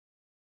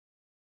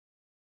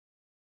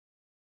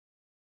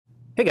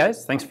Hey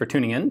guys, thanks for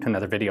tuning in to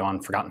another video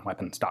on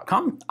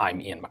ForgottenWeapons.com. I'm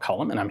Ian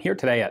McCollum, and I'm here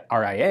today at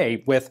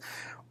RIA with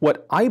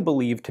what I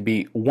believe to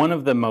be one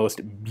of the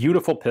most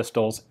beautiful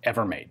pistols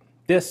ever made.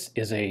 This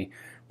is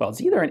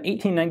it's either an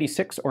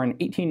 1896 or an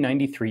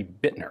 1893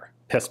 Bittner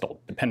pistol,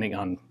 depending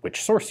on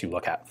which source you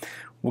look at.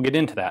 We'll get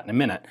into that in a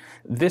minute.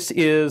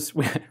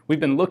 We've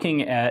been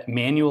looking at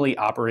manually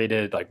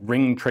operated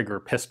ring trigger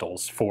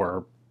pistols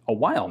for a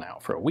while now,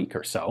 for a week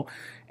or so,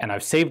 and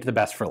I've saved the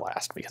best for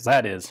last because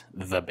that is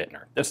the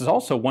Bittner. This is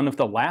also one of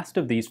the last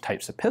of these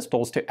types of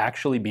pistols to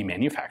actually be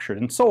manufactured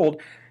and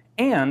sold,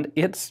 and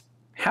it's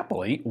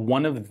happily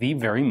one of the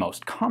very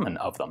most common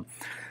of them.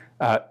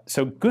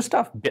 So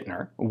Gustav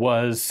Bittner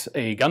was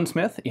a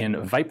gunsmith in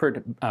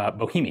Vipert,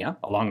 Bohemia,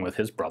 along with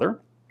his brother.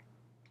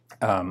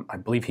 I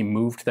believe he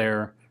moved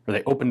there, or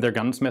they opened their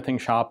gunsmithing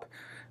shop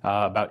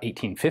about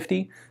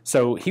 1850,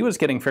 so he was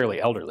getting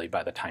fairly elderly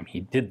by the time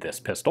he did this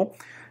pistol.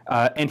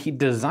 And he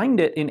designed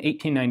it in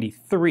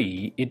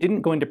 1893. It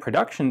didn't go into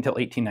production until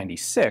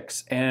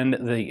 1896, and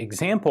the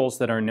examples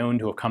that are known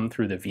to have come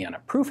through the Vienna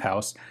proof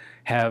house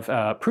have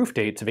proof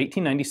dates of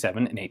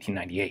 1897 and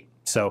 1898.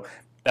 So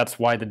that's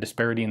why the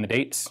disparity in the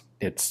dates.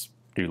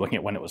 You're looking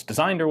at when it was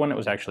designed or when it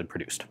was actually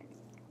produced.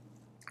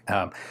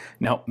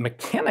 Now,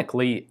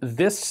 mechanically,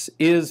 this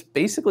is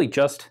basically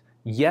just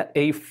yet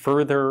a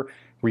further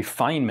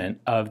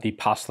refinement of the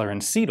Postler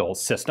and Seidel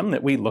system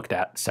that we looked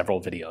at several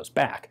videos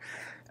back.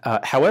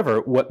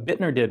 However, what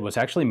Bittner did was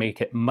actually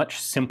make it much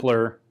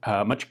simpler,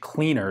 much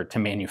cleaner to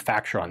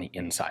manufacture on the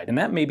inside. And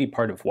that may be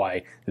part of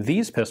why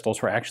these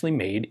pistols were actually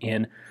made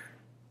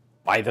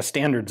by the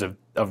standards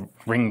of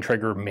ring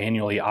trigger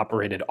manually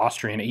operated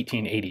Austrian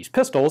 1880s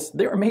pistols.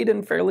 They were made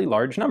in fairly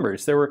large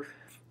numbers. There were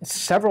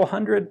several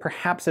hundred,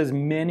 perhaps as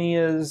many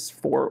as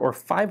 400 or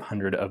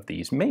 500 of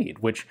these made,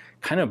 which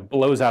kind of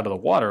blows out of the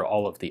water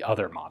all of the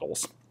other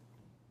models.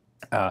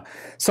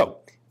 So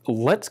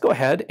let's go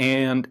ahead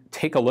and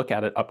take a look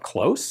at it up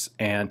close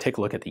and take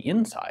a look at the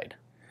inside.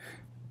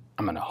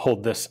 I'm going to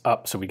hold this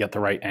up so we get the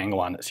right angle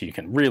on it so you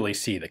can really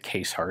see the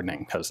case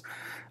hardening, because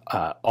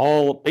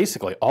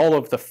basically all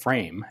of the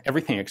frame,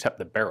 everything except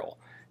the barrel,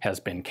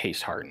 has been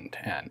case hardened,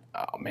 and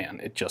oh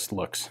man, it just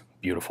looks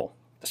beautiful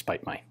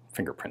despite my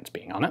fingerprints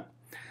being on it.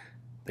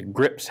 The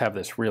grips have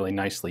this really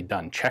nicely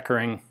done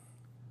checkering,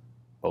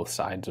 both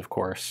sides of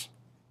course.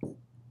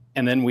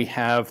 And then we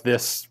have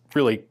this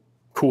really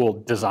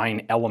cool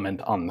design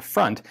element on the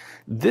front.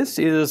 This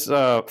is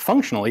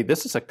functionally,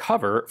 this is a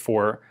cover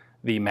for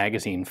the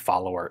magazine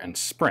follower and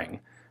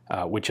spring,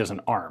 which is an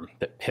arm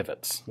that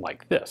pivots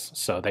like this.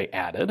 So they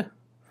added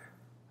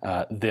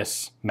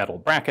this metal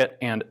bracket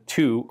and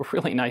two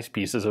really nice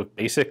pieces of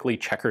basically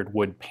checkered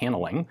wood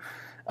paneling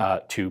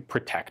to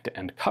protect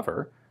and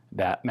cover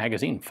that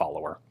magazine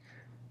follower.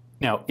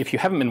 Now, if you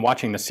haven't been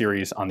watching the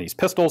series on these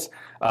pistols,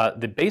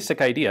 the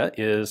basic idea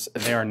is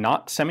they are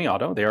not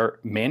semi-auto, they are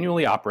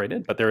manually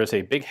operated, but there is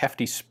a big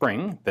hefty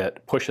spring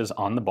that pushes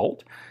on the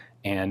bolt,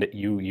 and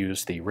you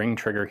use the ring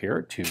trigger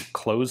here to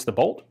close the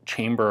bolt,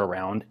 chamber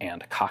around,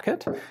 and cock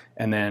it.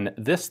 And then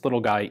this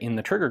little guy in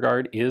the trigger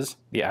guard is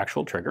the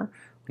actual trigger.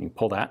 When you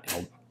pull that,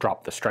 it'll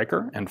drop the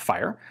striker and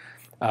fire.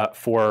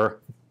 For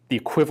the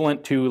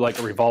equivalent to like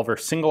a revolver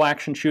single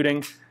action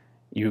shooting,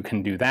 you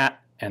can do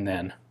that and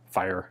then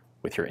fire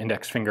with your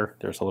index finger.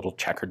 There's a little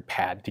checkered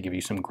pad to give you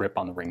some grip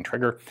on the ring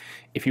trigger.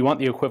 If you want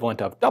the equivalent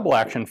of double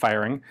action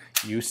firing,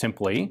 you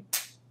simply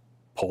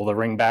pull the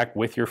ring back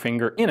with your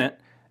finger in it,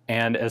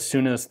 and as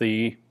soon as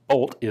the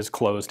bolt is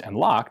closed and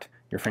locked,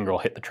 your finger will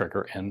hit the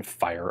trigger and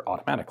fire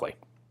automatically.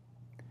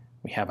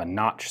 We have a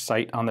notch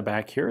sight on the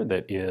back here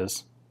that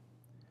is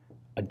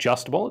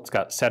adjustable. It's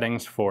got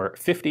settings for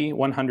 50,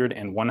 100,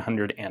 and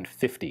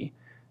 150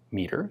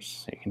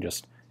 meters. So you can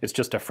it's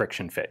just a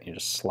friction fit. You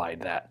just slide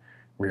that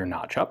rear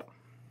notch up.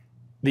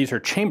 These are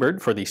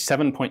chambered for the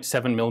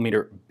 7.7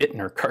 millimeter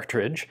Bittner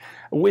cartridge,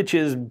 which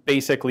is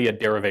basically a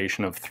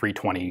derivation of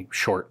 .320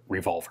 short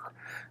revolver.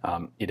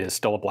 It is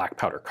still a black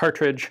powder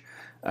cartridge,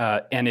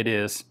 and it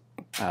is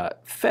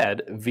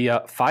fed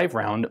via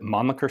 5-round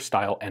Mannlicher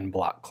style end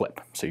block clip.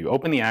 So you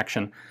open the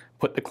action,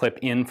 put the clip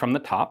in from the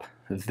top.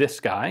 This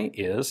guy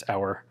is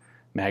our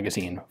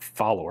magazine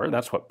follower.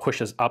 That's what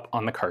pushes up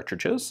on the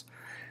cartridges.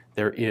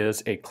 There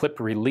is a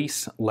clip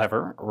release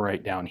lever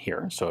right down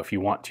here. So if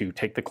you want to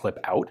take the clip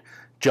out,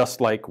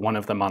 just like one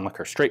of the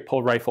Mannlicher straight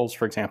pull rifles,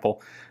 for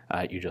example,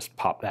 you just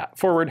pop that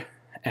forward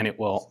and it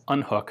will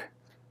unhook.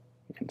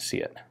 You can see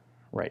it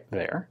right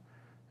there.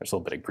 There's a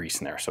little bit of grease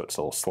in there, so it's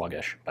a little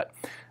sluggish. But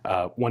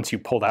once you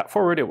pull that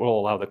forward, it will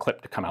allow the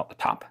clip to come out the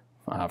top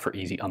for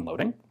easy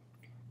unloading.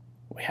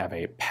 We have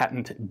a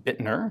patent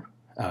Bittner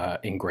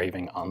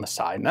engraving on the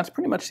side, and that's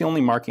pretty much the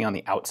only marking on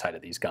the outside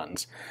of these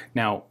guns.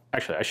 Now,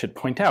 actually, I should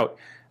point out,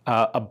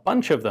 a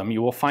bunch of them,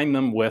 you will find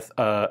them with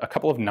a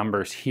couple of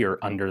numbers here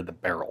under the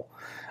barrel.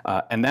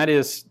 And that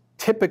is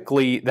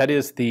typically, that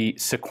is the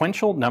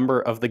sequential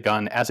number of the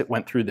gun as it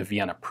went through the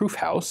Vienna proof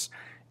house,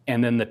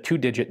 and then the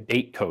 2-digit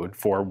date code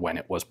for when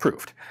it was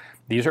proofed.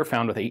 These are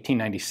found with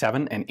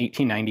 1897 and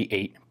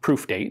 1898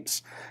 proof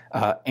dates,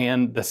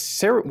 and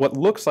what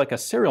looks like a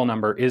serial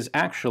number is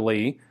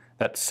actually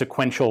that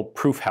sequential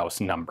proof house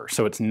number.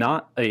 So it's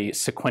not a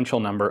sequential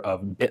number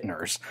of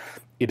Bittners.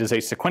 It is a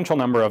sequential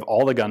number of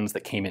all the guns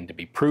that came in to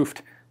be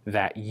proofed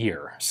that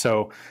year.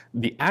 So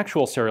the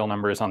actual serial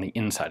number is on the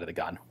inside of the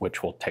gun,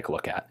 which we'll take a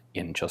look at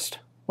in just,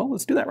 well,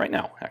 let's do that right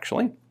now,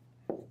 actually.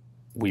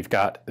 We've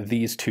got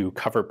these two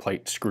cover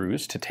plate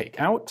screws to take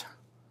out.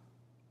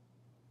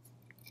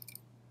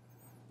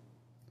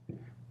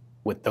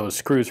 With those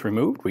screws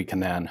removed, we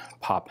can then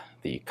pop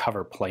the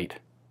cover plate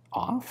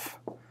off.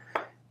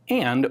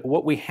 And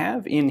what we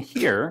have in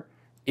here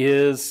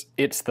is,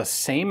 it's the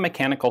same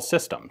mechanical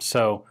system.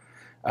 So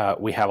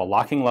we have a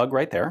locking lug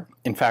right there.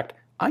 In fact,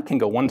 I can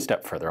go one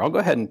step further. I'll go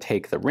ahead and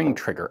take the ring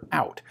trigger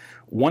out.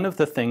 One of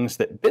the things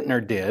that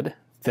Bittner did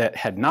that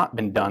had not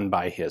been done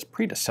by his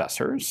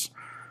predecessors,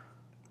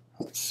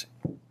 let's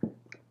see,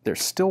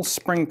 there's still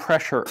spring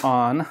pressure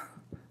on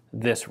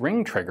this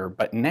ring trigger,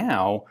 but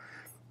now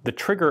the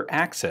trigger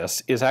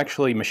axis is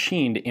actually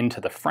machined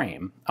into the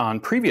frame. On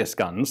previous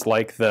guns,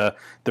 like the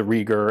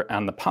Rieger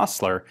and the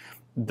Passler,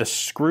 the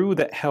screw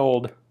that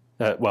held,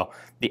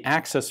 the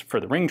axis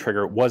for the ring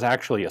trigger was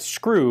actually a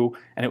screw,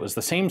 and it was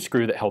the same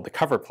screw that held the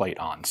cover plate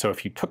on. So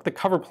if you took the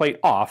cover plate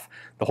off,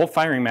 the whole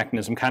firing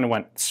mechanism kind of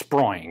went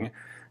sproing,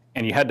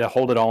 and you had to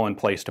hold it all in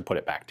place to put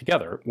it back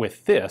together.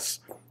 With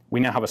this, we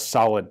now have a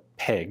solid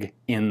peg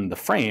in the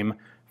frame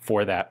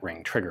for that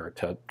ring trigger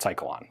to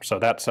cycle on. So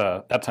that's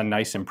a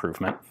nice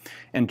improvement.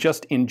 And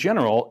just in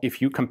general,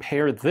 if you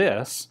compare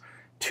this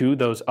to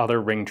those other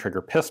ring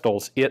trigger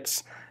pistols,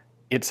 it's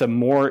a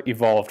more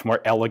evolved, more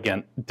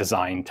elegant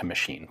design to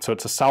machine. So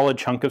it's a solid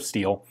chunk of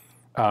steel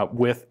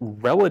with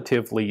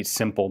relatively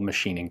simple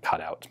machining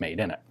cutouts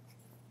made in it.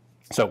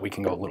 So we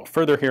can go a little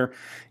further here.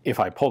 If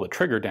I pull the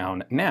trigger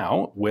down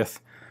now with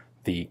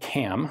the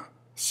cam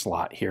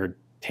slot here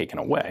taken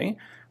away,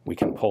 we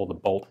can pull the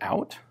bolt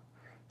out.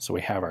 So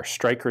we have our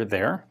striker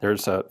there.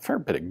 There's a fair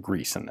bit of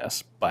grease in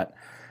this, but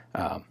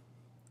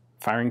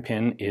firing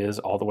pin is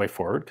all the way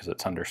forward because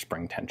it's under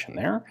spring tension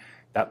there.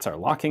 That's our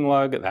locking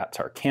lug, that's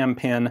our cam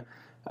pin.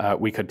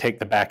 We could take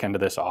the back end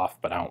of this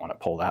off, but I don't want to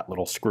pull that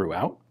little screw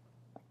out.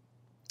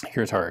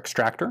 Here's our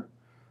extractor,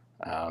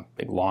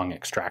 big long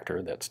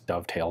extractor that's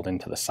dovetailed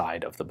into the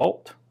side of the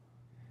bolt.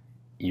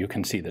 You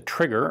can see the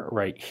trigger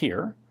right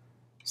here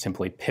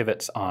simply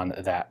pivots on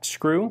that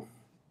screw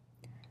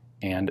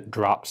and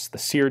drops the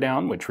sear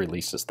down, which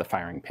releases the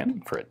firing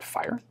pin for it to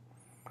fire.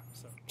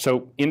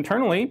 So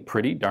internally,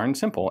 pretty darn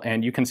simple,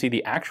 and you can see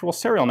the actual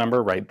serial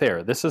number right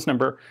there. This is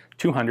number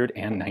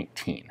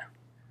 219.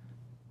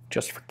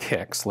 Just for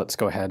kicks, let's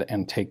go ahead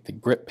and take the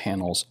grip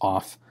panels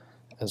off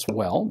as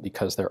well,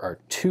 because there are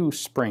two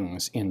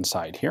springs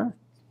inside here.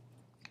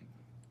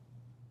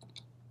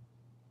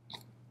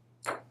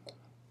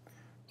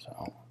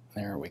 So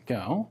there we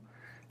go.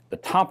 The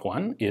top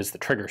one is the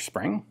trigger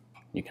spring.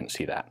 You can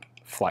see that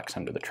flex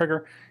under the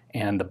trigger,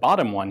 and the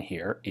bottom one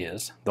here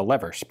is the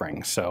lever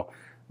spring. So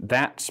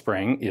that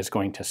spring is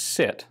going to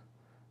sit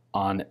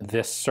on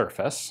this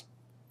surface,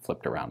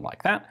 flipped around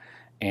like that,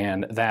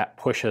 and that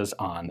pushes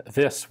on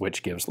this,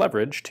 which gives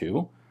leverage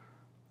to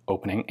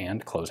opening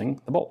and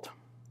closing the bolt.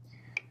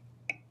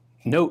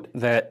 Note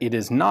that it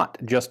is not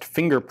just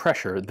finger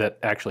pressure that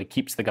actually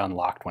keeps the gun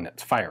locked when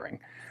it's firing.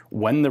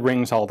 When the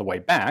ring's all the way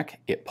back,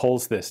 it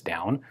pulls this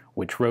down,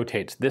 which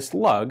rotates this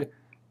lug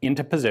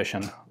into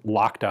position,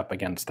 locked up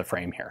against the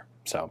frame here.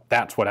 So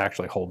that's what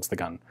actually holds the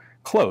gun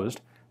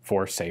closed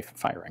for safe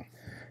firing.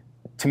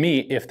 To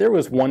me, if there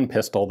was one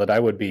pistol that I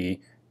would be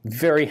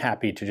very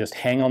happy to just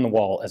hang on the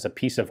wall as a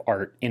piece of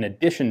art in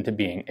addition to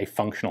being a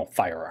functional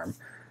firearm,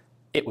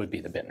 it would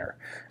be the Bittner.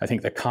 I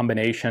think the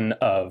combination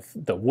of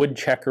the wood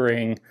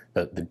checkering,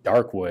 the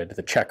dark wood,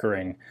 the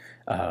checkering,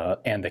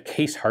 and the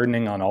case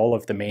hardening on all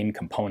of the main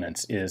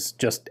components is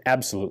just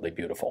absolutely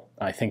beautiful.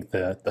 I think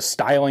the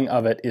styling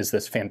of it is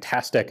this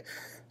fantastic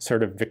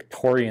sort of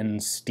Victorian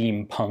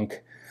steampunk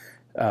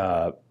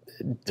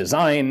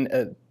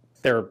design.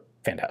 They're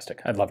fantastic.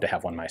 I'd love to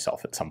have one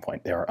myself at some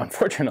point. They are,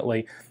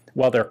 unfortunately,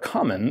 while they're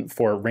common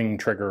for ring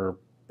trigger,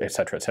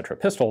 etc.,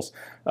 pistols,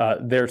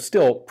 they're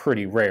still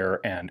pretty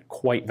rare and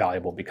quite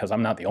valuable because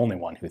I'm not the only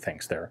one who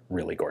thinks they're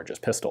really gorgeous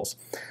pistols.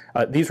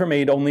 These were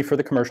made only for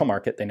the commercial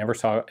market. They never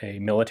saw a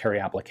military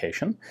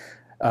application.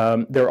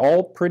 They're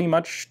all pretty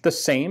much the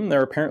same. There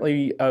are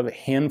apparently a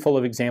handful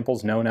of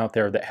examples known out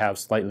there that have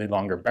slightly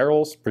longer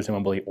barrels,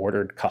 presumably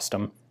ordered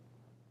custom.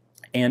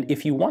 And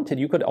if you wanted,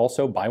 you could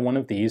also buy one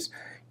of these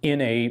in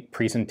a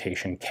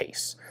presentation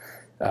case.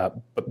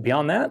 But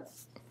beyond that,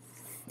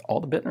 all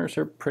the Bittners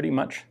are pretty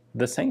much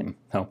the same.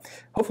 So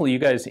hopefully you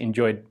guys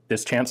enjoyed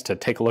this chance to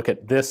take a look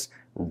at this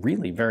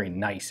really very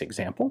nice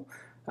example.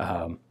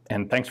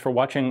 And thanks for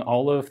watching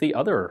all of the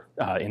other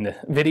in the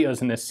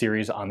videos in this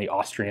series on the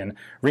Austrian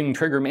ring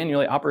trigger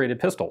manually operated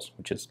pistols,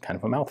 which is kind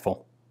of a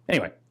mouthful.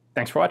 Anyway,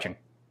 thanks for watching.